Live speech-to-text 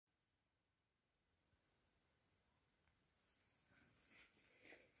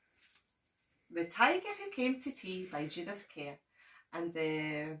The Tiger Who Came to Tea by Judith Kerr, and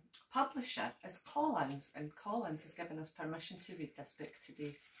the publisher is Collins, and Collins has given us permission to read this book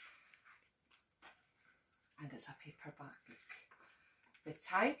today. And it's a paperback book. The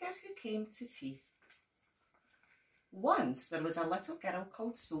Tiger Who Came to Tea. Once there was a little girl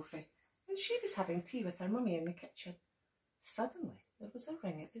called Sophie, and she was having tea with her mummy in the kitchen. Suddenly there was a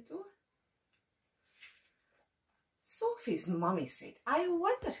ring at the door. Sophie's mummy said, "I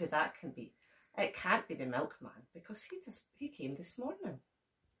wonder who that can be. It can't be the milkman because he came this morning.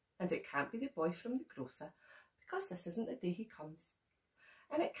 And it can't be the boy from the grocer because this isn't the day he comes.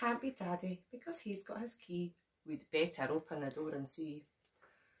 And it can't be Daddy because he's got his key. We'd better open the door and see."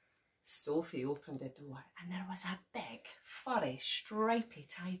 Sophie opened the door and there was a big, furry, stripy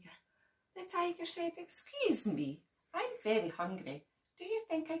tiger. The tiger said, "Excuse me, I'm very hungry. Do you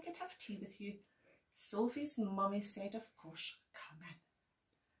think I could have tea with you?" Sophie's mummy said, "Of course, come in."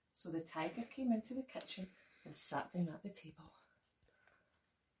 So the tiger came into the kitchen and sat down at the table.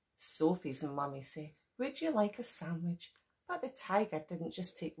 Sophie's mummy said, "Would you like a sandwich?" But the tiger didn't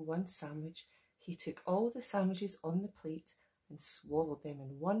just take one sandwich. He took all the sandwiches on the plate and swallowed them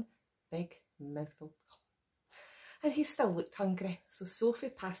in one big mouthful. And he still looked hungry, so Sophie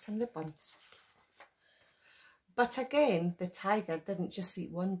passed him the buns. But again, the tiger didn't just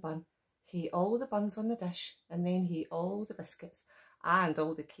eat one bun. He ate all the buns on the dish, and then he ate all the biscuits and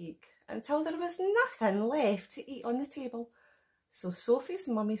all the cake until there was nothing left to eat on the table. So Sophie's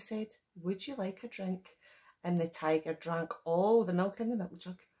mummy said, "Would you like a drink?" And the tiger drank all the milk in the milk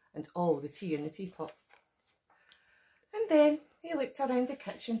jug and all the tea in the teapot. And then he looked around the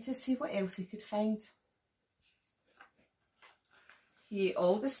kitchen to see what else he could find. He ate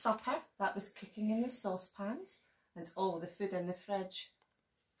all the supper that was cooking in the saucepans and all the food in the fridge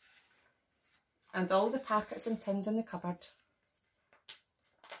and all the packets and tins in the cupboard.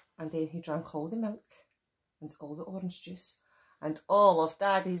 And then he drank all the milk and all the orange juice and all of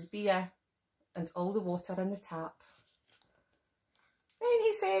Daddy's beer and all the water in the tap. Then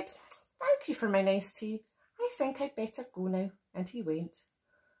he said, "Thank you for my nice tea. I think I'd better go now." And he went.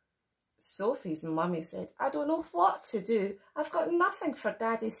 Sophie's mummy said, "I don't know what to do. I've got nothing for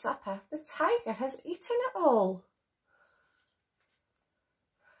Daddy's supper. The tiger has eaten it all."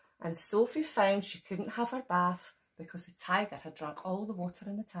 And Sophie found she couldn't have her bath because the tiger had drunk all the water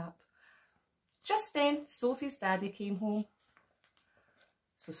in the tap. Just then, Sophie's daddy came home.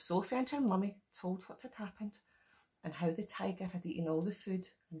 So Sophie and her mummy told what had happened and how the tiger had eaten all the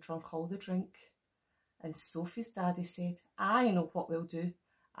food and drunk all the drink. And Sophie's daddy said, "I know what we'll do.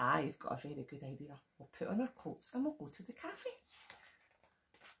 I've got a very good idea. We'll put on our coats and we'll go to the cafe."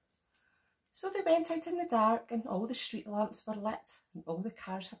 So they went out in the dark and all the street lamps were lit and all the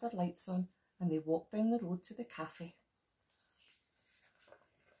cars had their lights on and they walked down the road to the cafe.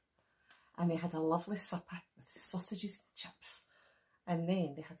 And they had a lovely supper with sausages and chips, and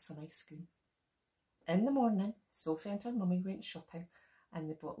then they had some ice cream. In the morning, Sophie and her mummy went shopping and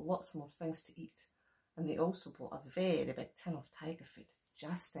they bought lots more things to eat, and they also bought a very big tin of tiger food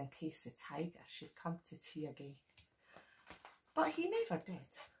just in case the tiger should come to tea again. But he never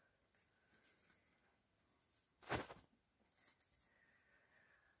did.